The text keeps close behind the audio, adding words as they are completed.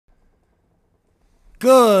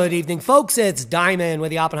Good evening, folks. It's Diamond with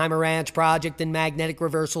the Oppenheimer Ranch Project and Magnetic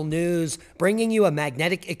Reversal News, bringing you a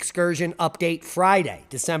magnetic excursion update Friday,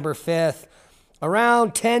 December 5th,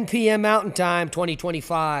 around 10 p.m. Mountain Time,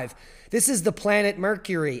 2025. This is the planet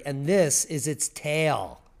Mercury, and this is its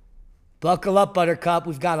tail. Buckle up, Buttercup.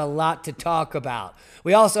 We've got a lot to talk about.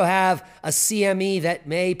 We also have a CME that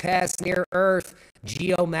may pass near Earth.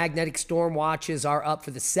 Geomagnetic storm watches are up for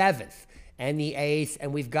the 7th and the 8th,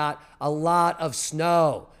 and we've got a lot of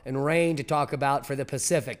snow and rain to talk about for the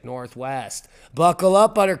Pacific Northwest. Buckle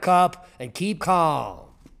up, Buttercup, and keep calm.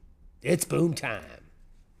 It's boom time.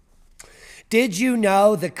 Did you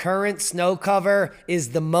know the current snow cover is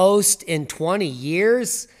the most in 20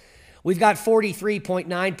 years? We've got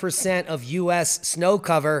 43.9% of U.S. snow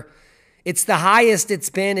cover. It's the highest it's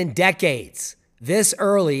been in decades, this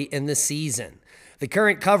early in the season. The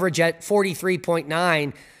current coverage at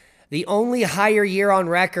 43.9, the only higher year on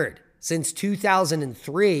record since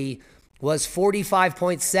 2003 was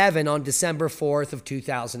 45.7 on December 4th of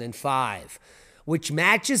 2005, which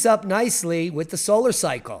matches up nicely with the solar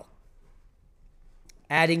cycle,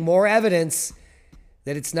 adding more evidence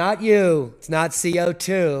that it's not you, it's not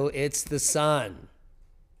CO2, it's the sun.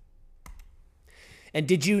 And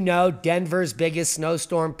did you know Denver's biggest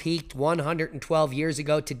snowstorm peaked 112 years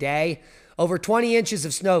ago today? Over 20 inches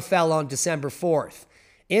of snow fell on December 4th.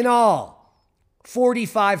 In all,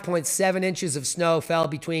 45.7 inches of snow fell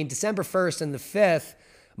between December 1st and the 5th,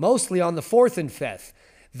 mostly on the 4th and 5th.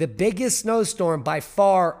 The biggest snowstorm by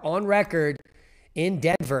far on record in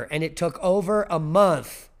Denver, and it took over a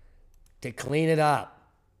month to clean it up.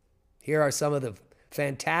 Here are some of the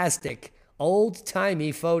fantastic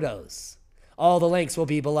old-timey photos. All the links will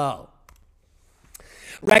be below.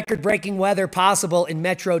 Record-breaking weather possible in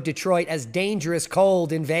Metro Detroit as dangerous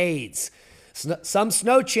cold invades. Some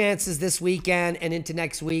snow chances this weekend and into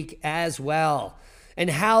next week as well. And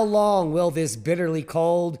how long will this bitterly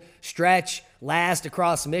cold stretch last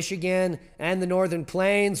across Michigan and the Northern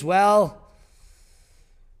Plains? Well,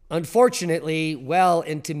 unfortunately, well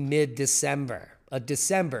into mid-December. A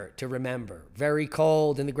December to remember. Very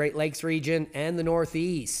cold in the Great Lakes region and the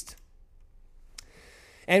Northeast.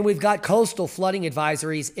 And we've got coastal flooding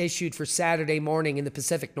advisories issued for Saturday morning in the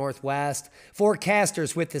Pacific Northwest.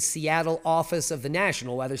 Forecasters with the Seattle office of the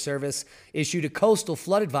National Weather Service issued a coastal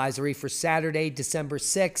flood advisory for Saturday, December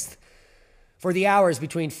 6th for the hours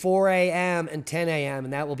between 4 a.m. and 10 a.m.,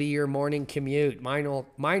 and that will be your morning commute.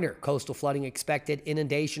 Minor coastal flooding expected,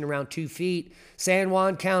 inundation around 2 feet. San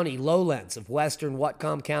Juan County, lowlands of western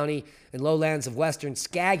Whatcom County, and lowlands of western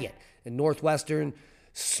Skagit and northwestern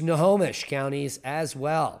Snohomish counties as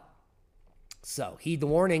well. So heed the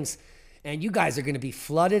warnings, and you guys are going to be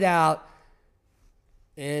flooded out.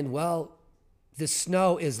 And, well, the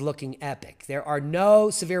snow is looking epic. There are no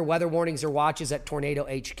severe weather warnings or watches at Tornado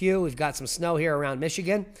HQ. We've got some snow here around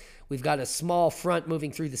Michigan. We've got a small front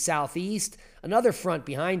moving through the southeast, another front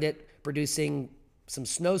behind it producing some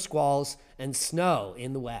snow squalls and snow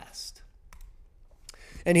in the west.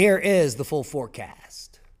 And here is the full forecast.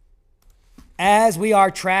 As we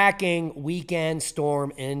are tracking weekend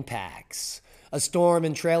storm impacts, a storm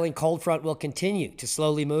and trailing cold front will continue to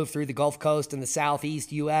slowly move through the Gulf Coast and the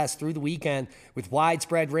southeast U.S. through the weekend with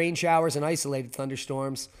widespread rain showers and isolated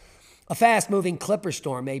thunderstorms. A fast-moving clipper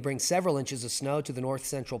storm may bring several inches of snow to the north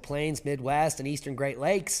central plains, Midwest, and eastern Great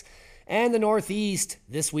Lakes, and the Northeast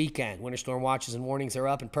this weekend. Winter storm watches and warnings are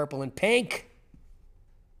up in purple and pink.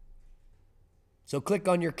 So click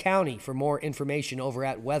on your county for more information over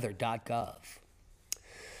at weather.gov.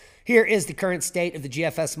 Here is the current state of the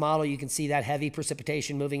GFS model. You can see that heavy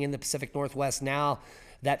precipitation moving in the Pacific Northwest now.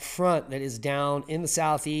 That front that is down in the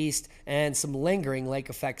southeast and some lingering lake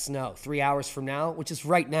effect snow. 3 hours from now, which is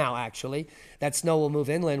right now actually, that snow will move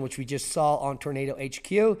inland, which we just saw on Tornado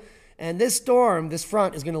HQ. And this storm, this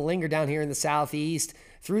front, is going to linger down here in the southeast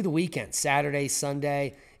through the weekend, Saturday,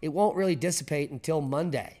 Sunday. It won't really dissipate until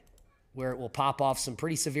Monday, where it will pop off some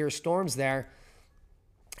pretty severe storms there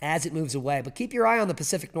as it moves away. But keep your eye on the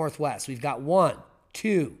Pacific Northwest. We've got 1,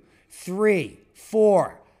 2, 3,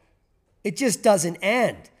 4. It just doesn't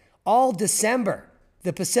end. All December,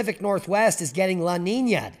 the Pacific Northwest is getting La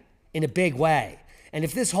Niña'd in a big way. And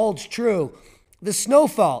if this holds true, the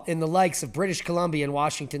snowfall in the likes of British Columbia and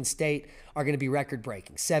Washington State are going to be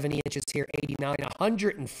record-breaking. 70 inches here, 89,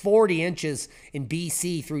 140 inches in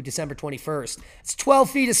BC through December 21st. It's 12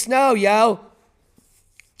 feet of snow, yo.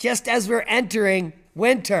 Just as we're entering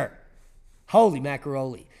winter. Holy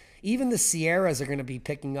macaroni. Even the Sierras are going to be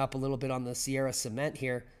picking up a little bit on the Sierra cement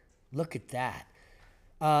here. Look at that.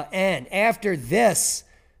 And after this,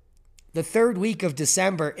 the third week of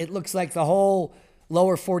December, it looks like the whole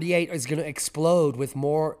lower 48 is going to explode with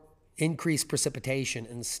more increased precipitation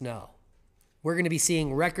and snow. We're going to be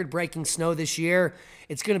seeing record-breaking snow this year.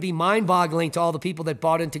 It's going to be mind-boggling to all the people that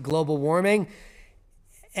bought into global warming.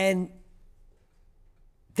 And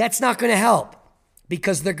that's not going to help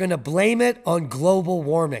because they're going to blame it on global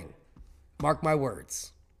warming. Mark my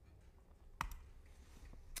words.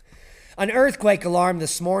 An earthquake alarm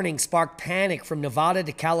this morning sparked panic from Nevada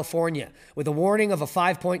to California with a warning of a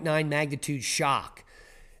 5.9 magnitude shock.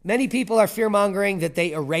 Many people are fear-mongering that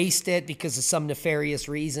they erased it because of some nefarious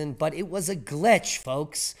reason, but it was a glitch,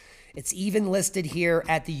 folks. It's even listed here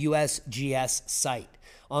at the USGS site.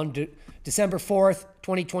 On December 4th,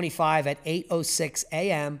 2025 at 8:06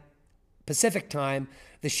 a.m. Pacific time,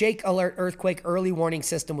 the Shake Alert Earthquake Early Warning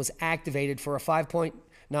System was activated for a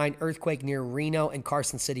 5.9 earthquake near Reno and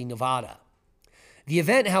Carson City, Nevada. The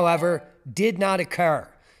event, however, did not occur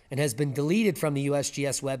and has been deleted from the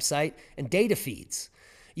USGS website and data feeds.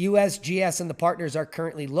 USGS and the partners are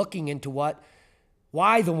currently looking into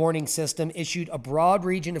why the warning system issued a broad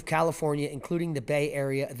region of California, including the Bay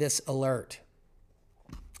Area, this alert.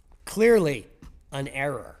 Clearly an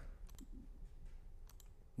error.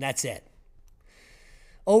 That's it.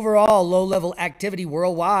 Overall, low-level activity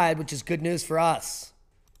worldwide, which is good news for us.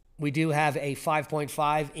 We do have a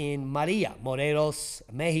 5.5 in Maria, Morelos,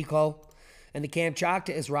 Mexico, and the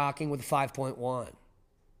Kamchatka is rocking with a 5.1.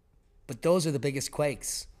 But those are the biggest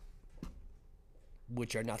quakes,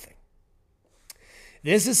 which are nothing.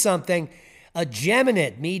 This is something, a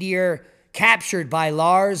Geminid meteor captured by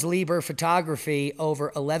Lars Lieber photography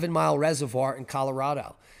over 11 Mile Reservoir in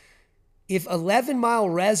Colorado. If 11 Mile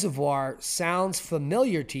Reservoir sounds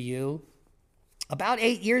familiar to you, about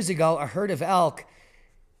 8 years ago, a herd of elk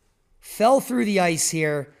fell through the ice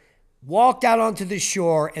here, walked out onto the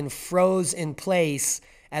shore, and froze in place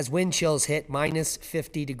as wind chills hit minus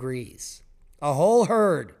 50 degrees. A whole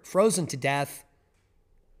herd frozen to death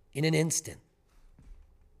in an instant.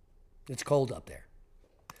 It's cold up there.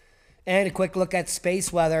 And a quick look at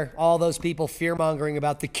space weather. All those people fear-mongering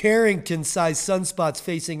about the Carrington-sized sunspots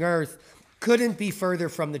facing Earth couldn't be further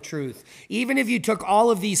from the truth. Even if you took all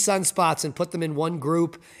of these sunspots and put them in one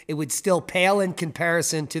group, it would still pale in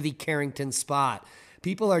comparison to the Carrington spot.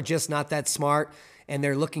 People are just not that smart, and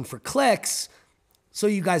they're looking for clicks. So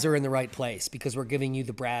you guys are in the right place because we're giving you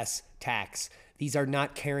the brass tacks. These are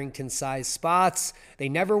not Carrington-sized spots. They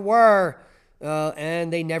never were,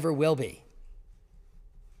 and they never will be.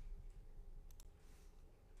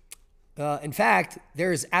 In fact,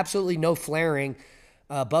 there is absolutely no flaring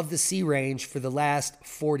above the sea range for the last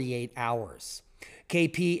 48 hours.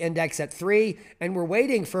 KP index at 3, and we're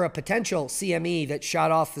waiting for a potential CME that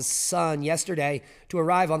shot off the sun yesterday to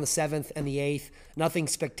arrive on the 7th and the 8th. Nothing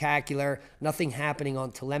spectacular, nothing happening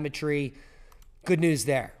on telemetry. Good news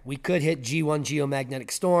there. We could hit G1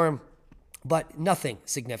 geomagnetic storm, but nothing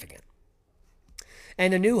significant.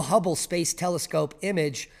 And a new Hubble Space Telescope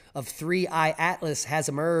image of 3I Atlas has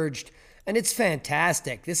emerged, and it's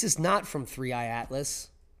fantastic. This is not from 3I Atlas.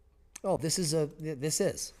 Oh, this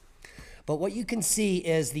is. But what you can see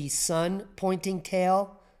is the sun pointing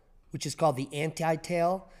tail, which is called the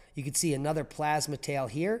anti-tail. You can see another plasma tail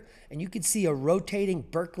here, and you can see a rotating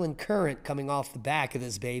Birkeland current coming off the back of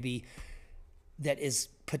this baby that is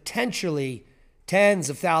potentially tens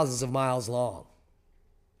of thousands of miles long.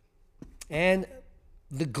 And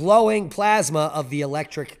the glowing plasma of the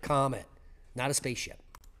electric comet, not a spaceship.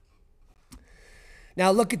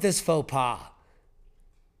 Now look at this faux pas.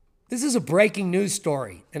 This is a breaking news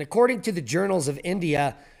story, and according to the Journals of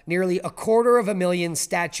India, nearly 250,000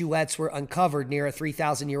 statuettes were uncovered near a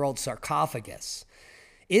 3,000-year-old sarcophagus.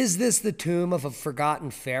 Is this the tomb of a forgotten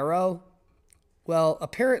pharaoh? Well,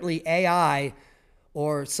 apparently AI,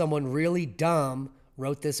 or someone really dumb,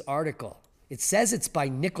 wrote this article. It says it's by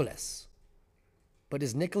Nicholas. But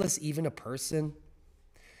is Nicholas even a person?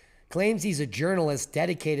 Claims he's a journalist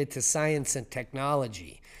dedicated to science and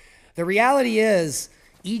technology. The reality is,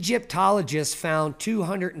 Egyptologists found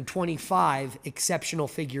 225 exceptional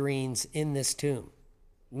figurines in this tomb.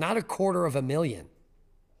 Not 250,000.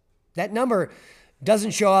 That number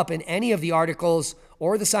doesn't show up in any of the articles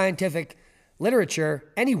or the scientific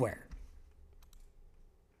literature anywhere.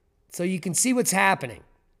 So you can see what's happening.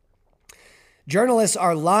 Journalists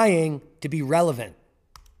are lying to be relevant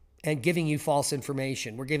and giving you false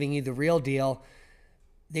information. We're giving you the real deal.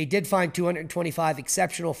 They did find 225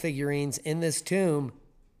 exceptional figurines in this tomb,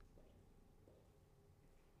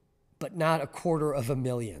 but not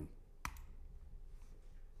 250,000.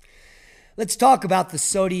 Let's talk about the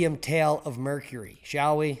sodium tail of Mercury,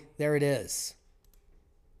 shall we? There it is.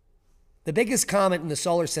 The biggest comet in the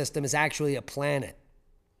solar system is actually a planet.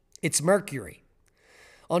 It's Mercury.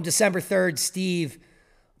 On December 3rd, Steve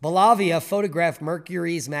Bellavia photographed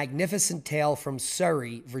Mercury's magnificent tail from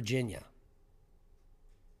Surrey, Virginia.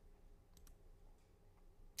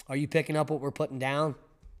 Are you picking up what we're putting down?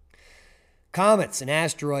 Comets and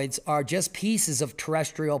asteroids are just pieces of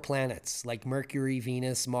terrestrial planets like Mercury,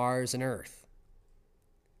 Venus, Mars, and Earth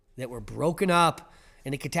that were broken up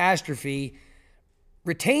in a catastrophe,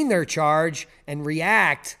 retain their charge, and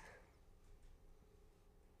react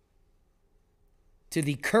to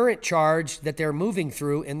the current charge that they're moving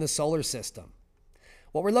through in the solar system.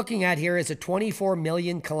 What we're looking at here is a 24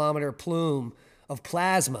 million kilometer plume of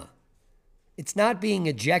plasma. It's not being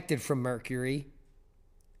ejected from Mercury.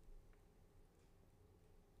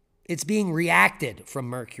 It's being reacted from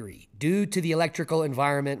Mercury due to the electrical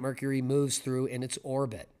environment Mercury moves through in its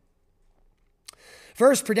orbit.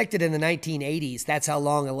 First predicted in the 1980s, that's how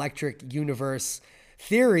long electric universe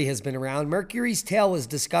theory has been around. Mercury's tail was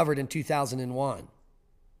discovered in 2001.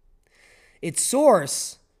 Its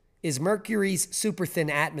source is Mercury's super thin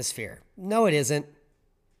atmosphere. No, it isn't.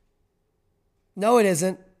 No, it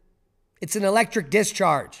isn't. It's an electric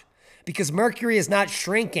discharge because Mercury is not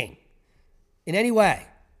shrinking in any way.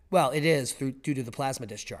 Well, it is due to the plasma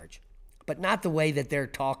discharge, but not the way that they're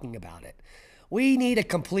talking about it. We need a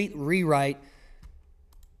complete rewrite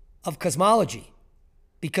of cosmology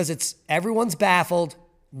because everyone's baffled.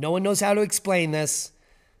 No one knows how to explain this.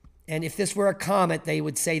 And if this were a comet, they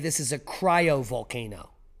would say this is a cryovolcano.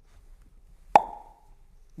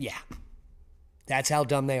 Yeah, that's how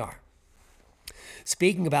dumb they are.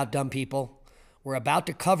 Speaking about dumb people, we're about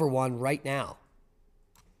to cover one right now.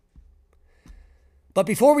 But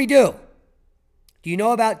before we do you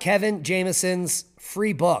know about Kevin Jameson's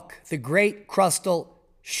free book, The Great Crustal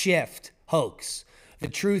Shift Hoax, The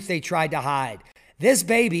Truth They Tried to Hide? This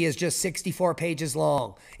baby is just 64 pages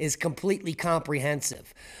long, is completely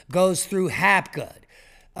comprehensive, goes through Hapgood,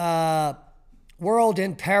 World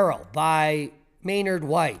in Peril by Maynard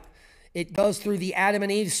White. It goes through the Adam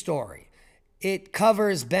and Eve story. It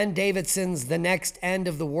covers Ben Davidson's The Next End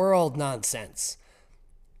of the World nonsense.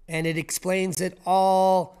 And it explains it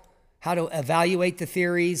all, how to evaluate the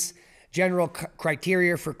theories, general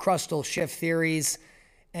criteria for crustal shift theories,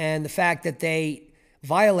 and the fact that they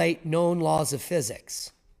violate known laws of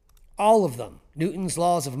physics. All of them. Newton's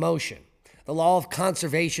laws of motion, the law of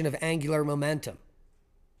conservation of angular momentum,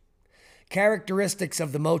 characteristics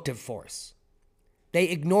of the motive force. They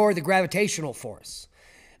ignore the gravitational force.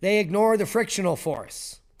 They ignore the frictional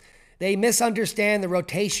force. They misunderstand the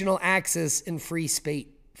rotational axis in free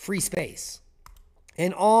space.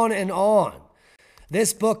 And on and on.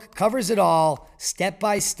 This book covers it all, step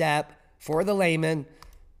by step, for the layman.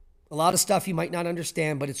 A lot of stuff you might not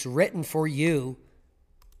understand, but it's written for you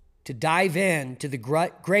to dive in to the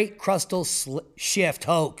great crustal shift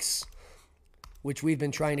hoax, which we've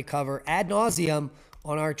been trying to cover ad nauseum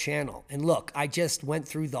on our channel. And look, I just went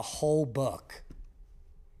through the whole book.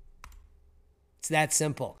 It's that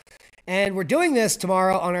simple. And we're doing this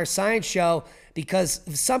tomorrow on our science show because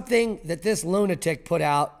of something that this lunatic put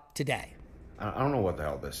out today. I don't know what the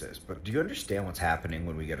hell this is, but do you understand what's happening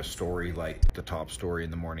when we get a story like the top story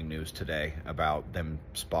in the morning news today about them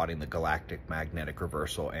spotting the galactic magnetic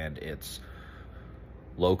reversal and it's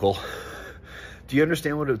local? Do you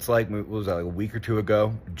understand what it's like? What was that, like a week or two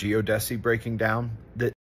ago? Geodesy breaking down?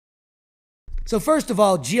 So first of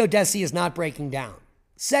all, geodesy is not breaking down.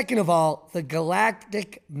 Second of all, the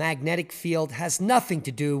galactic magnetic field has nothing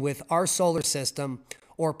to do with our solar system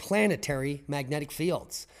or planetary magnetic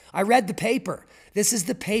fields. I read the paper. This is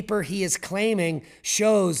the paper he is claiming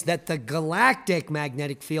shows that the galactic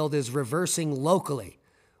magnetic field is reversing locally.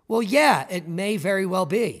 Well, yeah, it may very well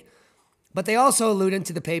be. But they also allude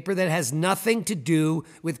into the paper that it has nothing to do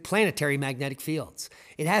with planetary magnetic fields.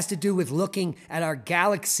 It has to do with looking at our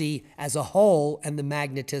galaxy as a whole and the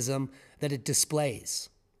magnetism that it displays.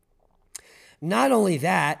 Not only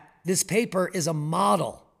that, this paper is a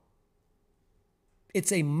model.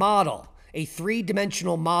 It's a model, a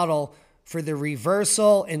three-dimensional model for the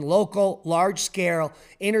reversal in local, large-scale,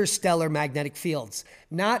 interstellar magnetic fields,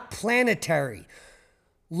 not planetary.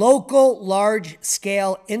 Local,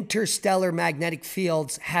 large-scale, interstellar magnetic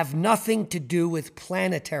fields have nothing to do with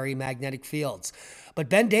planetary magnetic fields. But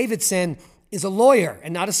Ben Davidson is a lawyer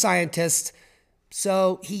and not a scientist,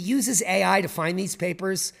 so he uses AI to find these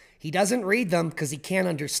papers. He doesn't read them because he can't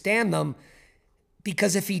understand them,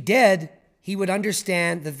 because if he did, he would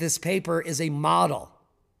understand that this paper is a model.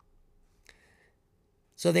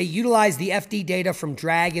 So they utilize the FD data from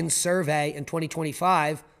Dragon's survey in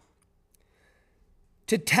 2025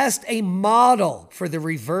 to test a model for the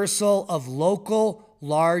reversal of local,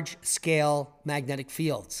 large-scale magnetic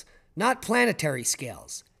fields, not planetary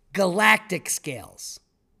scales, galactic scales.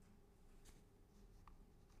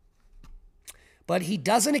 But he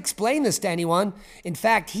doesn't explain this to anyone. In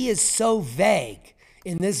fact, he is so vague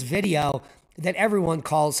in this video that everyone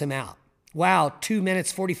calls him out. Wow, 2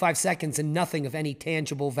 minutes, 45 seconds, and nothing of any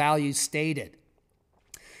tangible value stated.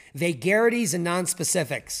 Vagaries and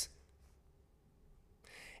non-specifics.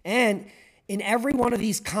 And in every one of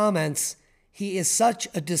these comments, he is such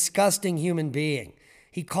a disgusting human being.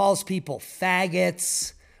 He calls people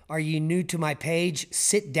faggots. Are you new to my page?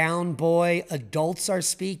 Sit down, boy. Adults are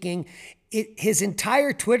speaking. His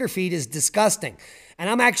entire Twitter feed is disgusting. And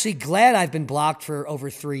I'm actually glad I've been blocked for over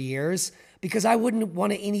 3 years because I wouldn't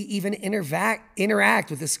want to even interact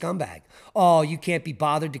with this scumbag. Oh, you can't be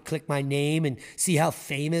bothered to click my name and see how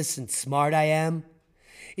famous and smart I am?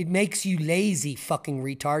 It makes you lazy, fucking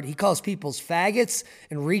retard. He calls people faggots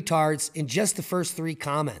and retards in just the first 3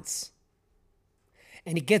 comments.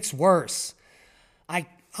 And it gets worse.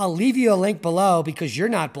 I'll leave you a link below because you're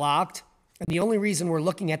not blocked. And the only reason we're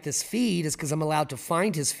looking at this feed is because I'm allowed to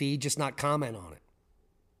find his feed, just not comment on it.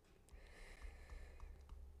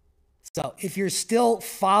 So if you're still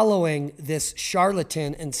following this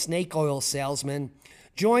charlatan and snake oil salesman,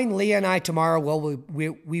 join Leah and I tomorrow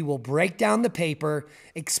where we will break down the paper,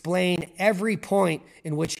 explain every point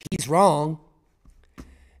in which he's wrong,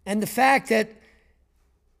 and the fact that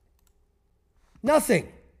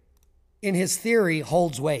nothing in his theory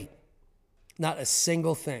holds weight. Not a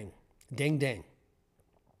single thing. Ding, ding.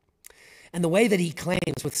 And the way that he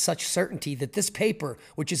claims with such certainty that this paper,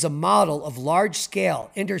 which is a model of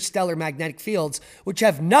large-scale interstellar magnetic fields, which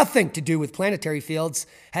have nothing to do with planetary fields,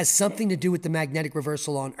 has something to do with the magnetic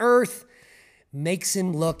reversal on Earth, makes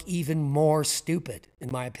him look even more stupid,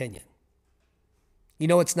 in my opinion. You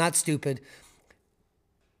know it's not stupid?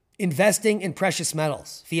 Investing in precious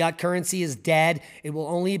metals. Fiat currency is dead. It will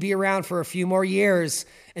only be around for a few more years,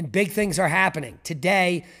 and big things are happening.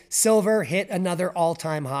 Today, silver hit another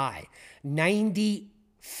all-time high,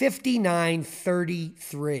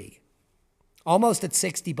 59.33, almost at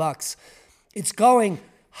 60 bucks. It's going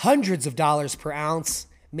hundreds of dollars per ounce,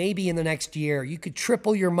 maybe in the next year. You could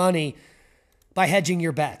triple your money by hedging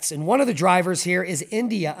your bets. And one of the drivers here is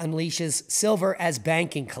India unleashes silver as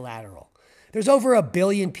banking collateral. There's over 1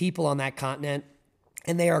 billion people on that continent,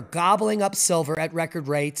 and they are gobbling up silver at record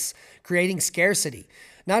rates, creating scarcity.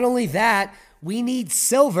 Not only that, we need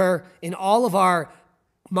silver in all of our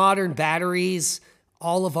modern batteries,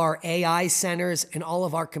 all of our AI centers, and all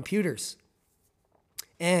of our computers.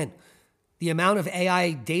 And the amount of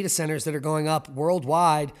AI data centers that are going up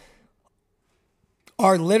worldwide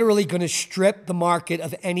are literally going to strip the market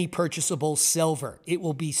of any purchasable silver. It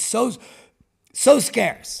will be so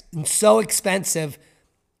scarce and so expensive,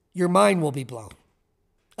 your mind will be blown.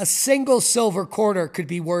 A single silver quarter could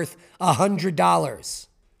be worth $100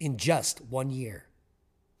 in just 1 year.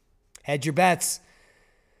 Hedge your bets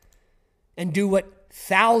and do what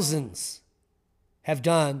thousands have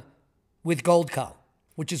done with Goldco,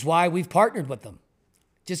 which is why we've partnered with them.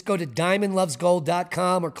 Just go to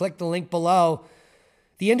diamondlovesgold.com or click the link below.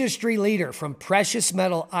 The industry leader, from precious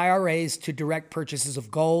metal IRAs to direct purchases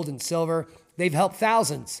of gold and silver, they've helped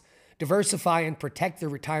thousands diversify and protect their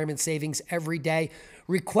retirement savings every day.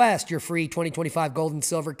 Request your free 2025 gold and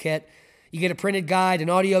silver kit. You get a printed guide, an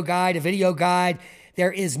audio guide, a video guide.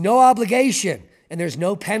 There is no obligation and there's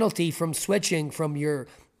no penalty from switching from your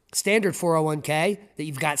standard 401k that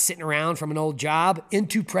you've got sitting around from an old job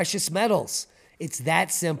into precious metals. It's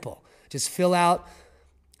that simple. Just fill out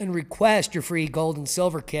and request your free gold and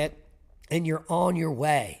silver kit, and you're on your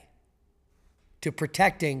way to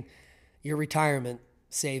protecting your retirement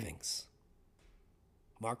savings.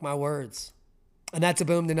 Mark my words. And that's a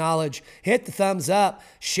boom to knowledge. Hit the thumbs up,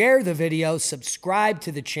 share the video, subscribe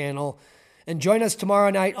to the channel, and join us tomorrow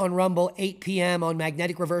night on Rumble, 8 p.m. on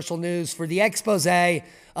Magnetic Reversal News for the expose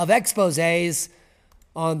of exposés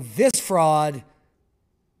on this fraud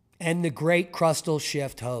and the Great Crustal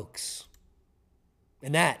Shift hoax.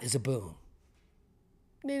 And that is a boom.